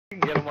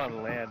get him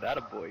on land.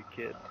 Attaboy,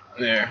 kid.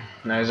 There.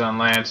 Now he's on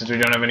land. Since we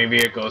don't have any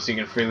vehicles, he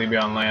can freely be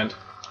on land.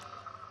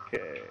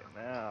 Okay,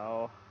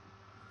 now.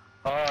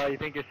 Oh, you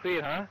think you're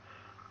sweet, huh?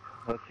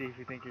 Let's see if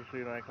you think you're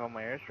sweet when I call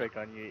my airstrike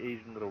on you,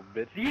 Asian little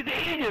bitch. He's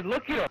Asian!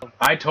 Look at him!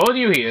 I told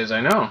you he is,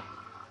 I know.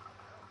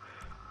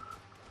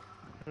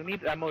 Who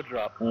needs ammo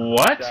drop?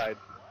 What? Died.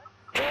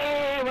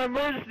 Hey, my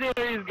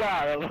mercenary's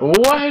got him!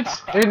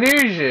 What?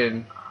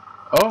 Illusion!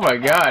 Oh my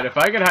god, if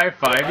I could high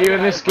five you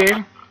in this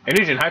game.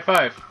 Illusion, high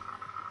five.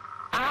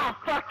 Ah,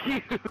 fuck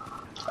you!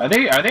 Are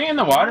they in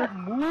the water?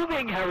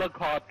 Moving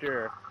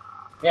helicopter!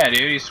 Yeah,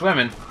 dude, he's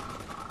swimming.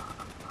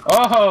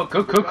 Oh,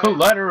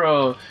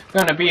 collateral.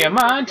 Gonna be a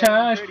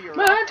montage.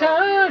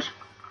 Montage!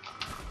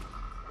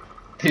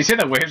 Do you see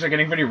the waves are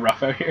getting pretty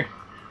rough out here?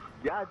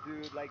 Yeah,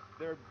 dude, like,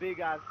 they're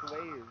big-ass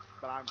waves,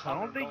 but I'm coming,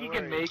 I don't think you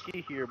can make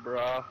it here,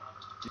 bro.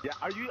 Yeah,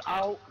 are you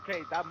out?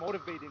 Okay, that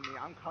motivated me.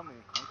 I'm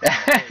coming.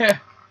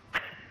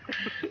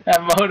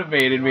 That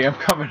motivated me. I'm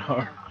coming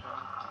home.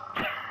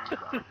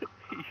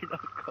 You're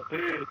not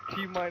coming.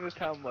 T-minus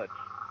how much?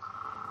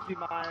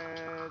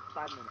 T-minus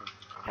 5 minutes.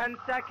 10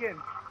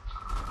 seconds.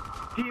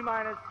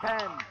 T-minus 10.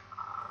 9.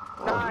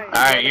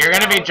 Alright, you're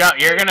gonna be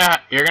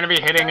you're gonna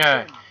be hitting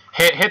a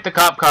hit the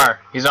cop car.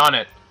 He's on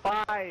it.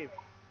 5,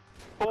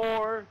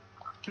 4,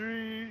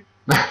 3,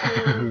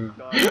 2.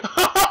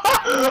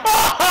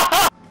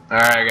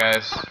 Alright,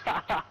 guys.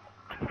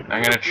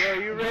 I'm gonna. Yo,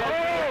 you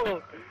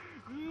ready?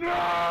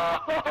 No!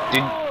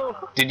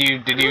 Did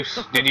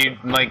you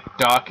like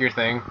dock your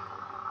thing?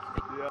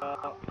 Yeah.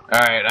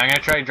 Alright, I'm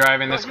gonna try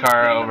driving this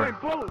car over.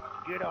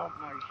 Get off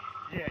my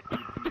shit, you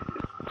piece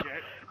of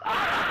shit.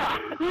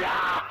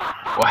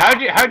 Well,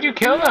 how'd you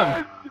kill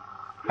him?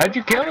 How'd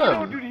you kill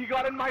No, him? dude, he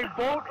got in my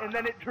boat and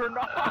then it turned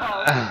off.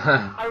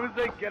 I was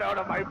like, get out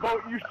of my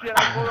boat, you shit.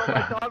 I pulled out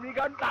my thumb, he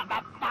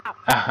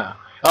got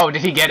Oh,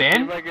 did he get See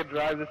in? if I can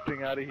drive this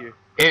thing out of here.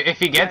 If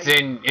he gets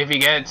in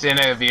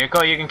a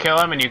vehicle, you can kill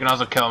him, and you can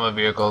also kill him with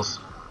vehicles.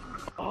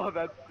 Oh,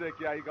 that's sick.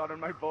 Yeah, he got in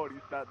my boat. He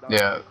sat down.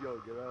 Yeah. Like, yo,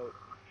 get out.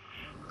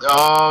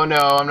 Oh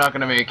no, I'm not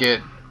gonna make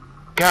it.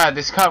 God,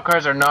 these cop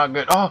cars are not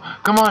good. Oh,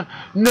 come on,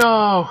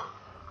 no!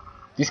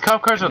 These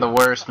cop cars are the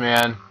worst,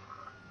 man.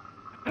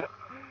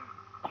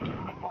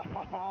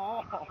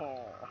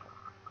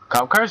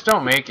 Cop cars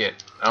don't make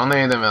it.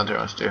 Only the military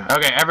ones do.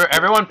 Okay,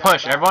 everyone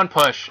push, everyone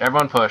push,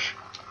 everyone push.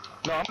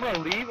 No, I'm gonna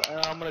leave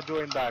and I'm gonna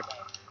join back.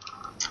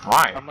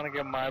 Why? I'm gonna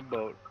get my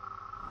boat.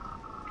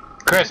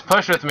 Chris,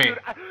 push with me.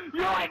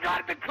 Dude, I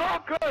got the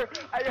cop car!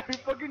 I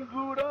fucking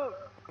blew it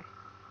up.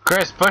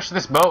 Chris, push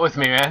this boat with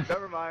me, man.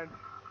 Never mind.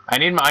 I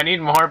need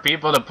more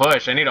people to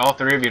push. I need all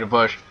 3 of you to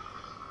push.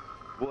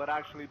 Will it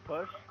actually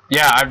push?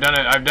 Yeah, I've done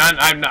it.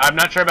 I'm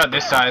not sure about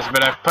this size,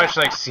 but I've pushed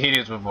like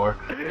CDs before.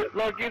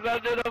 Look, he's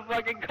under the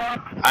fucking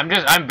cop.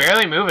 I'm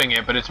barely moving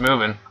it, but it's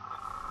moving.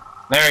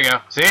 There we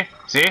go. See?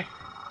 See?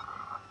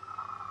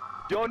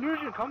 Yo,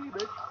 Nusion, come, you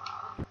bitch.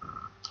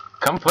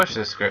 Come push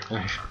this script.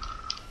 What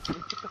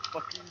the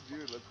fuck are you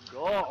doing? Let's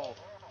go.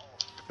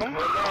 Come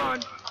on.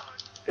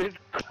 It's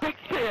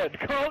quicksand.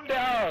 Calm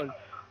down.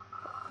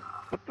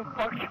 What the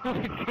fuck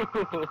can we do?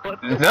 What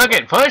the Look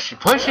it, push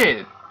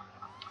it.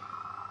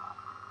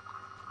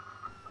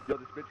 Yo,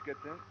 this bitch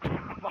gets in.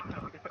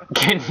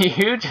 Can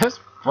you just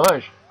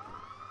push?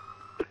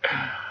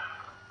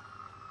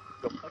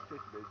 Yo, fuck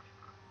this bitch.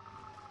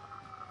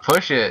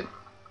 Push it.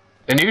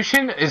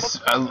 Anushin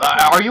is.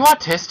 Are you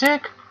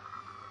autistic?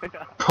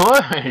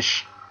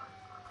 Push.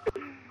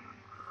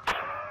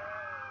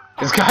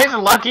 This guy's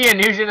lucky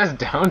Anushin has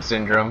Down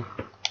syndrome.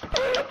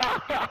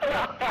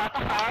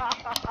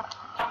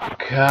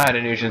 God,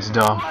 Anushin's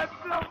dumb.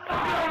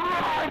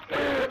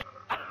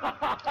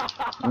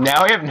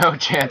 Now we have no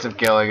chance of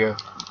killing you.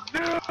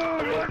 Dude,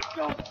 what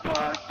the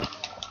fuck?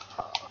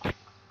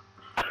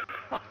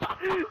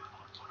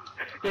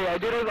 Hey, I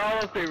did us all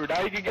a favor.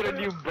 Now you can get a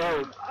new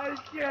boat. I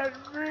can't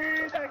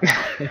breathe.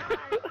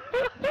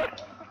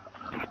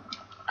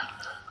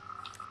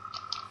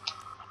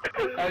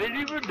 I didn't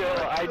even know.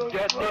 I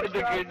detonated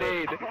the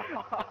grenade.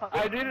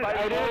 I didn't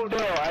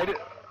know.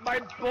 My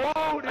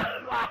boat is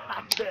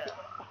locked.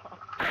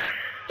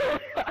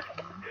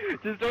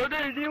 Just order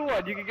a new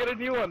one. You can get a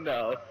new one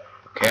now.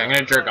 Okay, I'm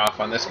gonna jerk off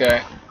on this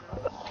guy.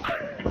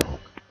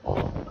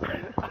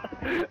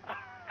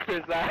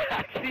 Chris, I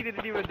actually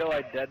didn't even know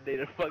I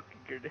detonated a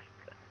fucking grenade.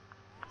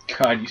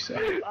 God, you suck.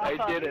 I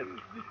didn't.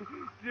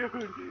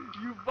 Dude,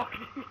 you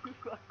fucking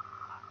suck.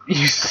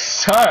 You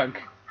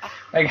suck.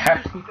 Like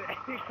how?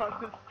 Standing on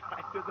the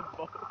side of the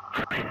boat.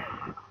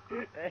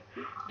 And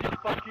you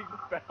fucking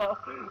fell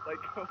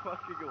like a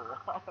fucking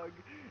log,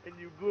 and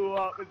you blew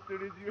up as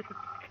soon as you hit the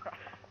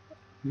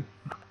ground.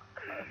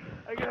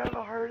 I'm gonna have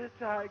a heart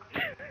attack.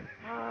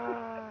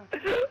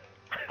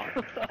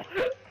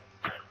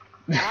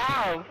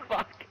 Ow,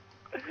 fuck.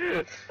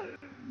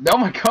 Oh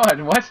my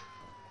God, what?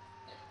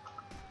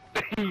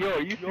 Yo,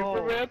 are you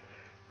Superman?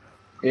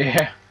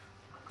 Yeah.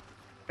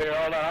 Here,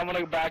 hold on. I'm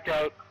gonna back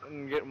out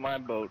and get my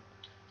boat.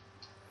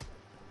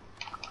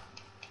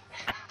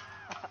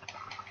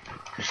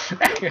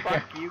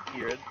 Fuck you,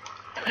 Kieran.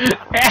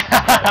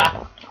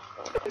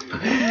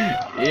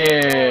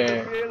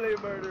 Yeah. Melee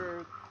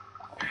murderers.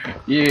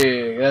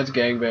 Yeah, that's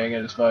gangbang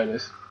at its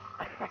finest.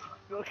 I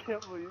still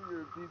can't believe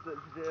you're a piece of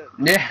shit.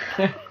 Yeah.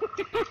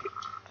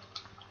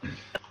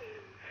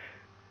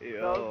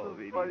 That was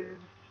the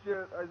funniest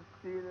shit I've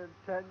seen in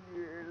 10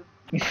 years.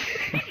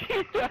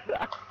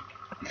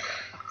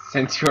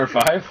 Since you were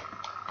 5?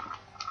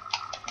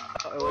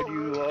 When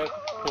you lost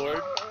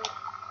Ford?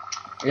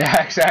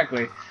 Yeah,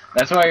 exactly.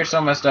 That's why you're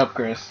so messed up,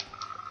 Chris.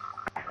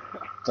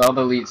 It's all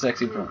the elite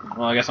sexy prawns.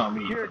 Well, I guess not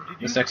elite. Here, did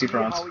The you sexy see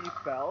prawns. how he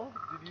fell?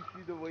 Did you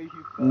see the way he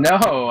fell?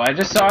 No, I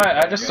just saw it.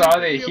 I just saw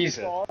that Did you he's.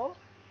 fall?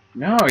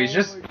 No, he's Oh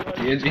just. my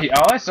God.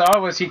 All I saw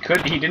was he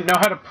didn't know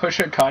how to push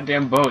a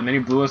goddamn boat, and then he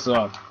blew us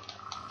off.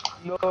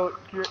 No,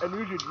 here,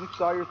 Anuja, you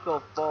saw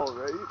yourself fall,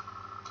 right?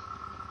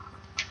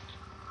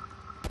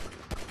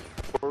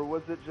 Or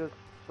was it just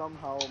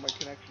somehow my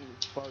connection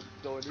was fucked,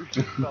 so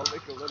Anuja felt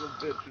like a little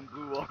bitch and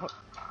blew off?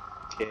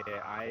 Okay,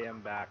 I am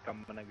back.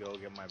 I'm gonna go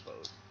get my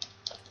boat.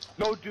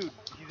 No, dude,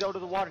 he's out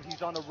of the water.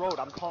 He's on the road.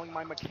 I'm calling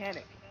my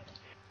mechanic.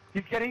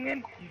 He's getting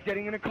in. He's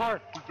getting in a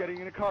car. He's getting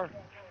in a car.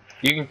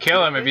 You can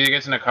kill him if he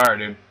gets in a car,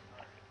 dude.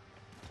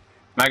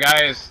 My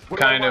guy is What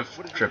do I kind want? of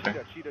What is it? tripping.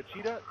 Cheetah.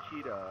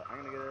 I'm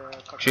gonna get a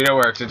fucking... Cheetah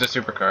works. It's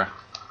a supercar.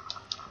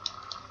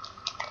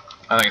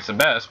 I think it's the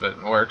best, but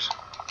it works.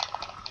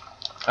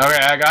 Okay,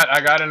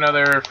 I got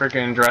another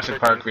freaking Jurassic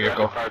Park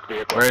vehicle.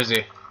 Where is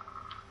he?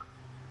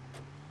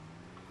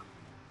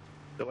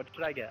 So what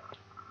should I get?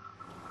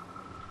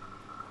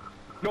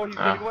 No, he's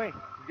getting away.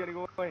 He's getting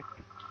away.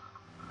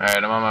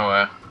 Alright, I'm on my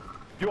way.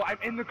 Yo, I'm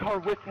in the car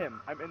with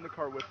him. What?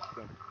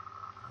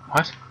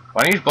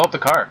 Why don't you just blow up the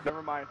car?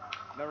 Never mind.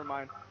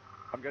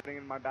 I'm getting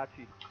in my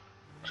Batsy.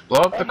 Just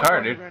blow up the my car,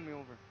 God, he dude. ran me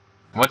over.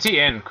 What's he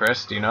in,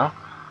 Chris? Do you know?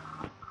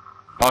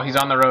 Oh, he's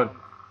on the road.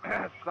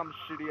 Some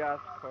shitty ass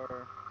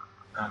car.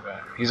 Okay.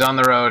 He's on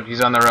the road.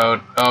 He's on the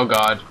road. Oh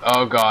god.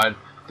 Oh god.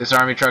 This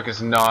army truck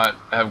does not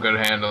have good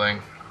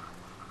handling.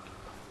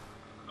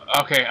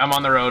 Okay, I'm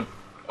on the road.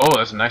 Oh,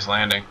 that's a nice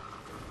landing.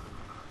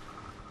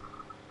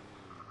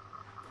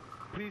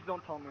 Please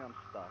don't tell me I'm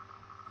stuck.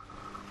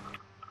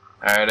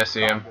 Alright, I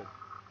see him.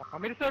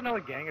 Want me to start another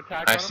gang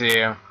attack I on him? see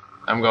him.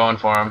 I'm going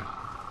for him.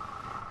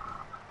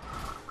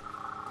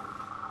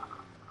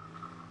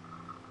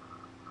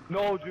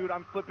 No, dude,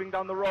 I'm flipping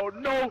down the road.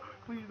 No,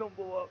 please don't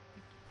blow up.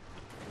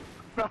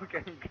 Okay,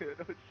 I'm good.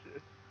 Oh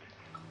shit.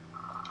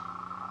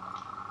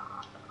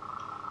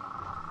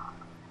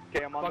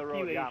 Okay, I'm on Fuck the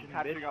road. you, Yeah, I'm Asian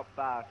catching bitch. up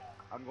fast.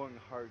 I'm going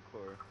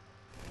hardcore.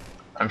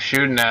 I'm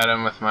shooting at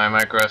him with my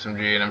micro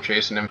SMG and I'm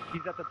chasing him.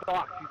 He's at the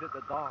docks.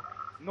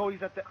 No,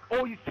 he's at the...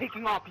 Oh, he's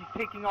taking off.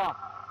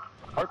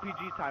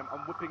 RPG time. I'm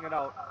whipping it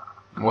out.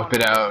 Whip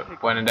it out.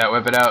 When in doubt,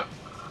 whip it out.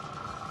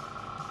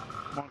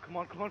 Come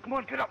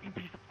on. Get up, you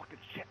piece of fucking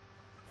shit.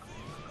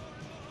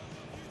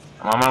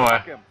 I'm on my way.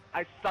 Fuck him.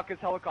 I stuck his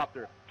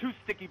helicopter. 2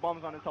 sticky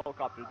bombs on his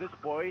helicopter. This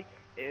boy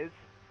is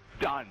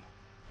done.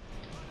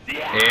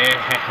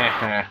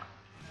 Yeah.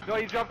 No,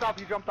 he jumped off.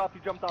 He's going.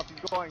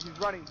 He's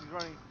running.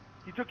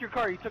 He took your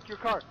car.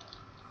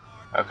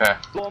 Okay.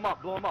 Blow him up.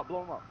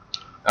 Oh,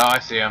 I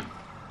see him.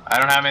 I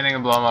don't have anything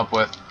to blow him up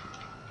with.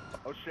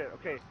 Oh shit,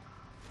 okay.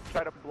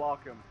 Try to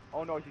block him.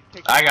 Oh no, he's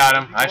taking... I got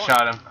him. I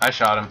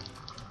shot him.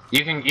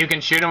 You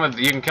can shoot him with,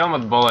 you can kill him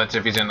with bullets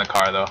if he's in the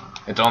car though.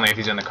 It's only if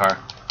he's in the car.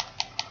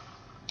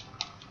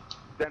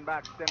 Stand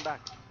back.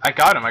 I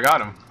got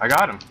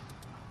him.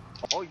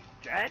 Oh, he's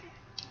dead?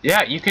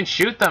 Yeah, you can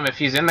shoot them if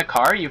he's in the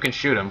car. You can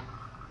shoot him.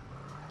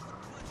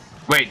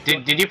 Wait,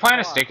 did you plant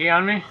a sticky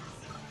on me?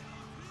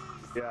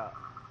 Yeah.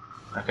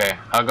 Okay,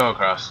 I'll go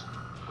across.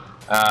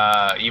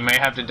 You may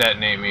have to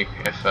detonate me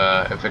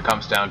if it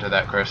comes down to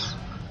that, Chris.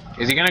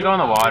 Is he gonna go in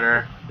the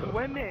water?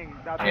 Swimming.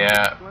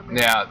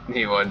 Yeah,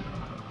 he would.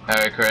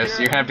 Alright, Chris,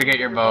 you're gonna have to get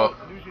your boat.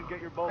 You should get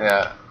your boat.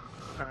 Yeah.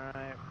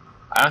 Alright.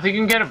 I don't think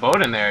you can get a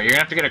boat in there. You're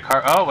gonna have to get a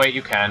car. Oh wait,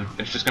 you can.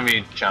 It's just gonna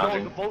be No,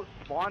 challenging. the boat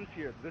spawns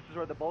here. This is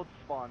where the boats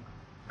spawn.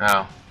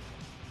 Oh.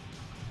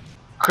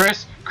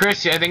 Chris,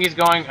 I think he's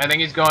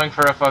going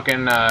for a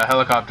fucking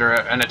helicopter,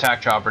 an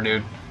attack chopper,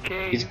 dude.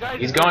 Okay,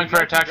 He's going for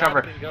an attack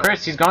chopper.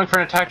 Chris, he's going for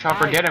an attack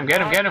chopper. Get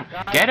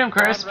him,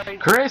 Chris.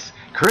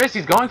 Chris,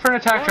 he's going for an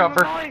attack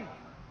chopper.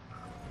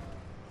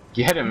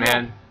 Get him,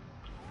 man.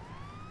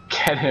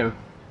 Get him.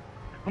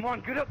 Come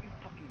on, get up, you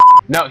fucking...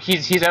 No,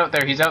 he's out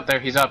there. He's up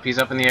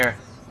in the air.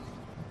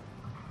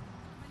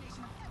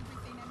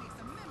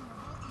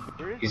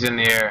 He's in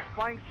the air.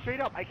 Flying straight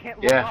up. I can't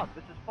look up.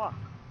 This is fucked.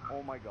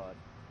 Oh my god.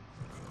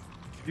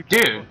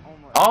 Dude,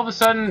 all of a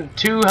sudden,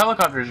 2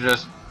 helicopters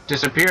just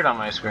disappeared on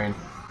my screen.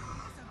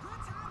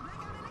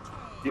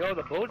 Yo,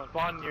 the boat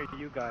spawned near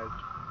you guys.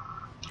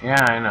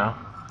 Yeah, I know.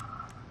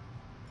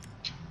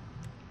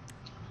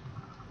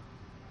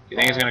 You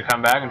think he's gonna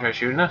come back and try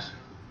shooting us?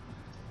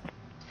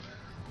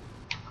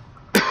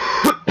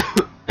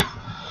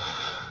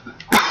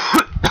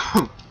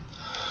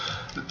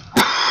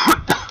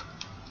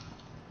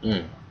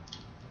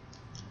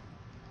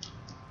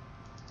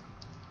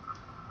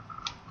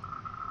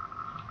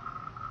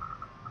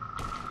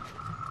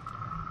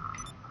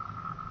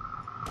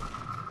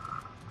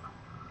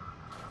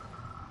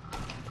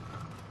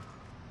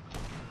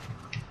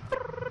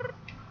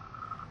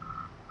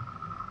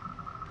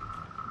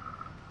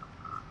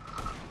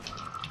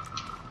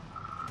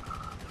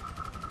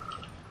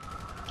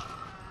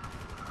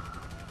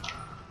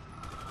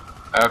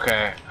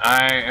 Okay,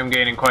 I am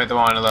gaining quite the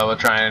wanted level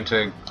trying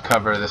to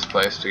cover this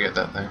place to get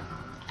that thing.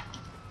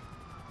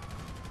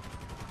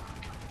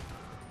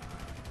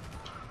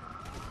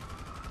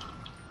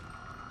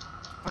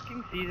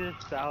 Fucking Caesar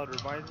salad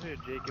reminds me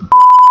of Jacob.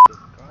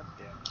 God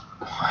damn.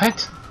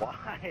 What?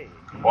 Why?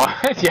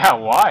 What? Yeah,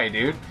 why,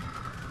 dude?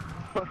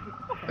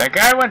 That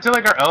guy went to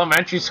like our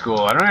elementary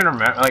school. I don't even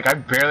remember. Like, I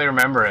barely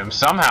remember him.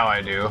 Somehow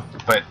I do,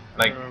 but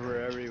like. I remember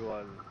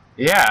everyone.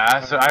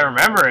 Yeah, so I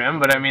remember him,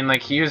 but I mean,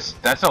 like,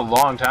 that's a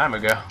long time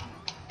ago.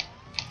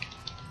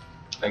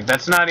 Like,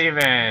 that's not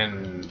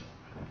even.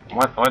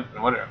 What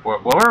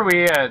were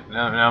we at?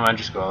 No,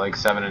 elementary school, like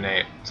 7 and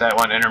 8. Is that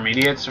what,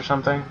 intermediates or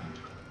something?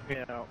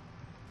 Yeah.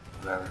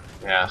 Whatever.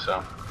 Yeah,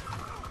 so.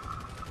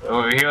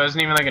 Oh, he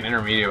wasn't even like an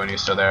intermediate when he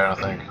was still there, I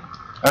don't think.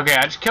 Okay,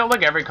 I just killed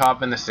like every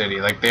cop in the city.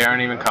 Like, they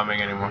aren't even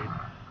coming anymore.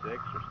 6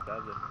 or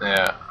 7.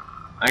 Yeah.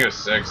 I think it was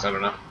 6, I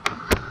don't know.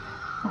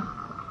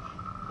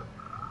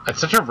 That's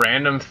such a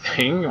random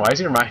thing. Why does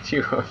he remind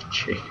you of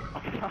G?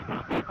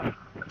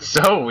 It's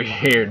so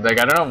weird. Like,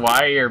 I don't know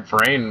why your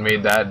brain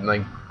made that,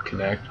 like,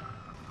 connect.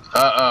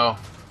 Uh-oh.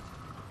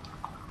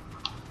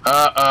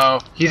 Uh-oh.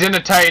 He's in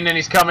a Titan and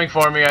he's coming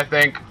for me, I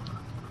think.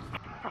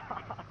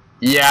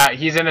 Yeah,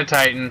 he's in a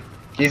Titan.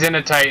 He's in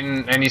a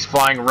Titan and he's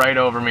flying right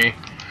over me.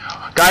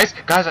 Guys,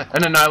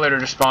 an Annihilator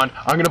just spawned.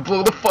 I'm gonna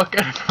blow the fuck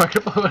out of him. I'm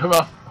gonna blow him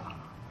up.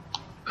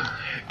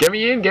 Get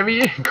me in, get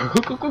me in. Go.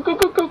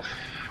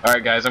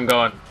 Alright, guys, I'm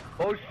going.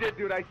 Oh shit,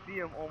 dude, I see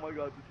him. Oh my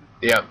god,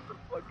 this is.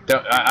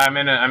 Yep. I'm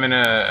in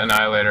a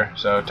Annihilator,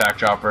 so attack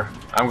chopper.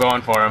 I'm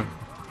going for him.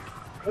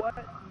 What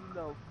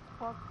the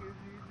fuck is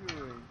he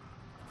doing?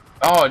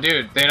 Oh,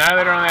 dude, the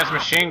Annihilator only has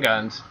machine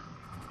guns.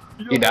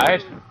 He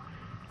died?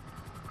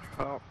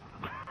 Oh.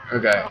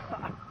 Okay.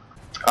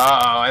 Uh-oh,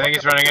 I think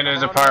he's running into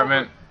his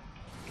apartment.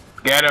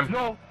 Get him.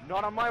 No,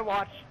 not on my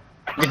watch.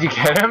 Did you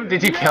get him?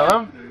 Did you kill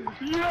him?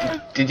 Yes!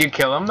 Did you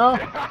kill him, though?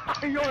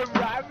 Yo, I'm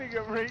rapping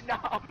him right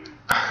now.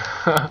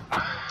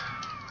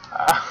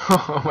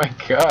 Oh my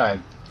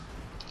god.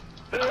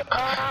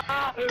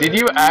 Did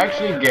you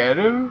actually get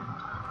him?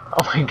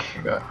 Oh my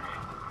god.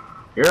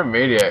 You're a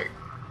maniac.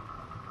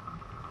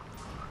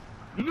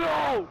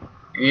 No!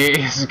 You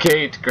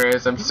escaped,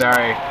 Chris. I'm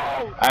sorry.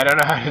 No! I don't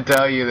know how to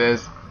tell you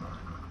this.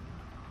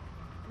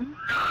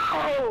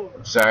 No!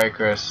 I'm sorry,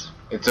 Chris.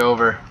 It's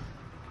over.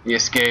 He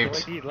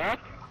escaped. He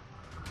left?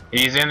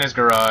 He's in his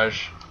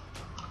garage.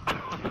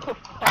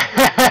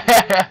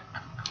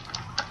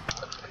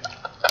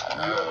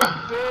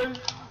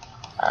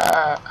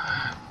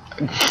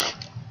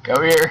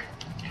 Come here.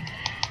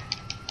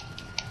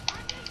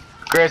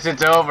 Chris,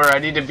 it's over. I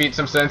need to beat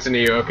some sense into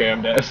you. Okay,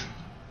 I'm dead.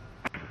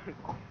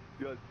 Yo,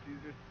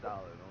 Caesar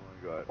salad. Oh my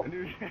god.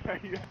 Dude,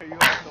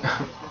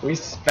 We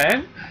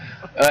spent,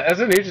 as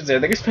an agency, I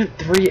think I spent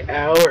 3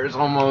 hours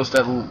almost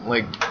at,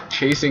 like,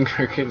 chasing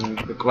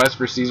freaking the quest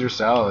for Caesar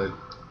salad.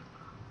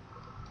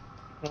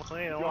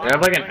 I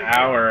have like an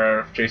hour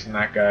of chasing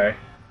that guy.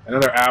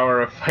 Another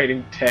hour of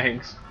fighting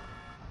tanks.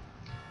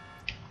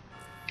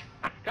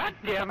 God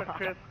damn it,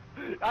 Chris.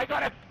 I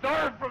got a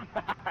star from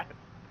that.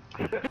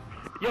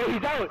 Yo,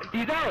 he's out.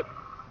 He's out.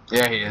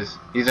 Yeah, he is.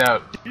 He's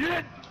out.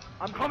 Yes.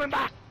 I'm coming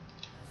back.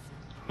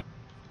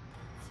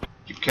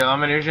 Did you kill him,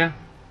 Anusian?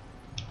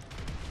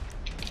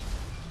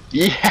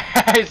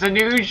 Yes,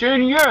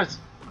 Anusian, yes!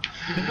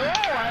 No,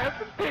 I have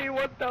to pay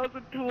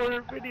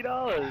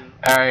 $1,250.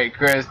 Alright,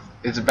 Chris,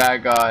 it's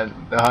back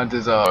on. The hunt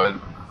is on.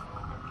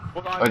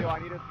 Hold on, yo, I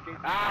need to escape.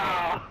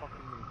 Ah!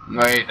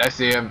 Wait, I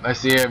see him. I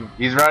see him.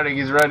 He's running.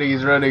 He's running.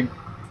 He's running.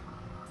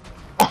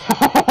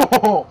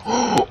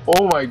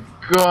 Oh my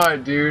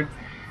god, dude.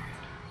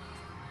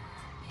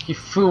 He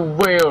flew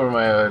way over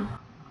my head.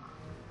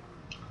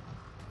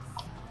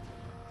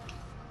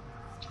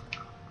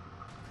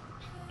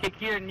 Okay,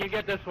 Kieran, you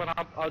get this one.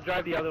 I'll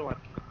drive the other one.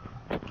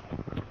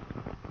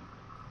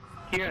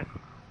 Kieran.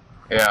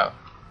 Yeah.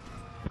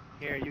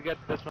 Here, you get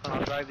this one.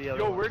 I'll drive the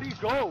other one. Yo, where'd he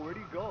go? Where'd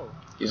he go?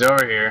 He's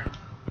over here.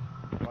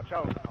 Watch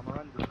out. I'm gonna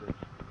run this bitch.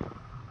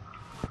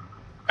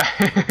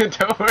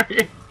 Don't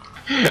worry.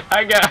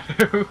 I got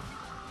him.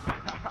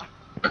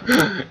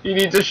 He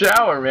needs a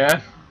shower,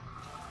 man.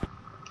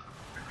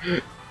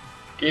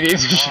 He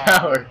needs a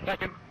shower.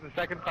 The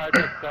second fire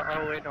truck.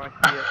 Oh wait, no, I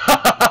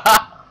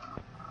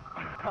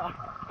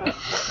see it.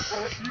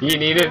 He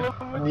needed.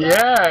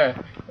 Yeah.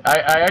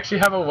 I actually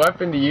have a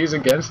weapon to use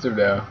against him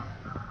now.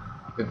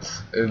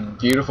 It's a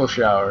beautiful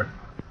shower.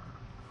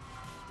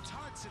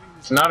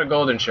 It's not a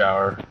golden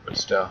shower, but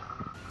still.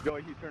 Yo,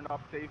 he turned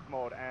off safe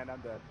mode and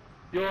I'm dead.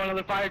 Yo,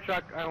 another fire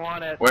truck. I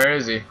want it. Where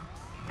is he?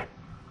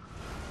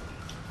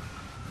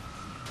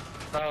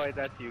 Oh wait,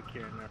 that's you,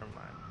 Kieran. Never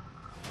mind.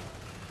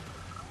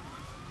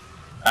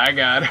 I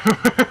got him.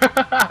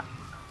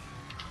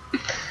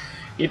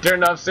 He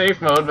turned off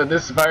safe mode, but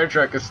this fire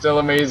truck is still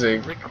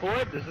amazing.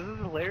 Record this. This is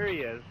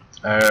hilarious.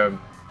 I've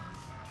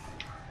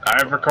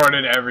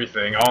recorded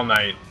everything all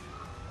night.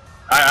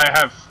 I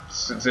have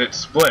it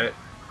split.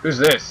 Who's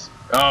this?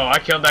 Oh, I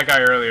killed that guy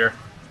earlier.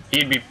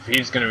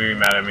 He's gonna be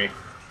mad at me.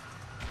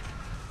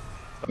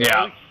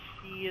 Yeah. Oh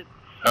shit.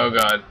 Oh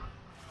god.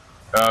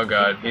 Oh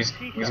god, he's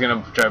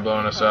gonna try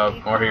blowing us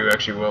up, or he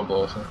actually will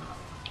blow us up.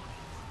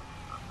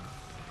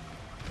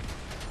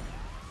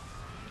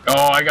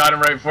 Oh, I got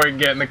him right before he can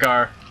get in the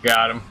car.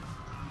 Got him.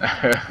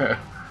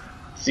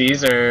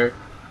 Caesar.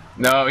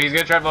 No, he's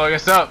gonna try blowing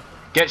us up.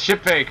 Get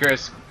ship pay,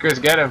 Chris. Chris,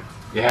 get him.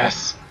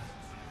 Yes.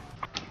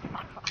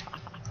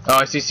 Oh,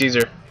 I see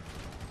Caesar.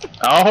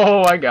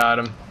 Oh, I got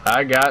him.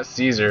 I got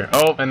Caesar.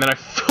 Oh, and then I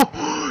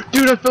fell.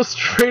 Dude, I fell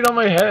straight on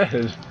my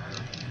head.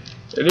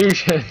 Dude,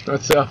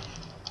 what's up?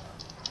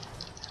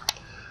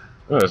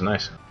 Oh, that was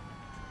nice.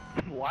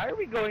 Why are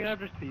we going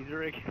after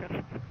Caesar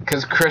again?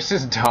 Because Chris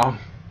is dumb.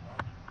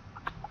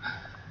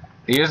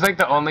 He was like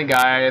the only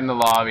guy in the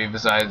lobby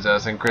besides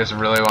us, and Chris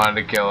really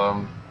wanted to kill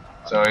him.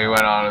 So he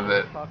went on with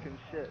it. Talking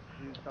shit.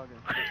 He was talking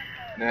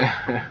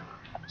shit.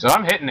 So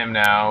I'm hitting him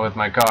now with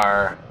my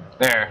car.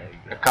 There,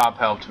 a cop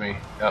helped me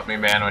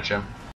bandwidth him.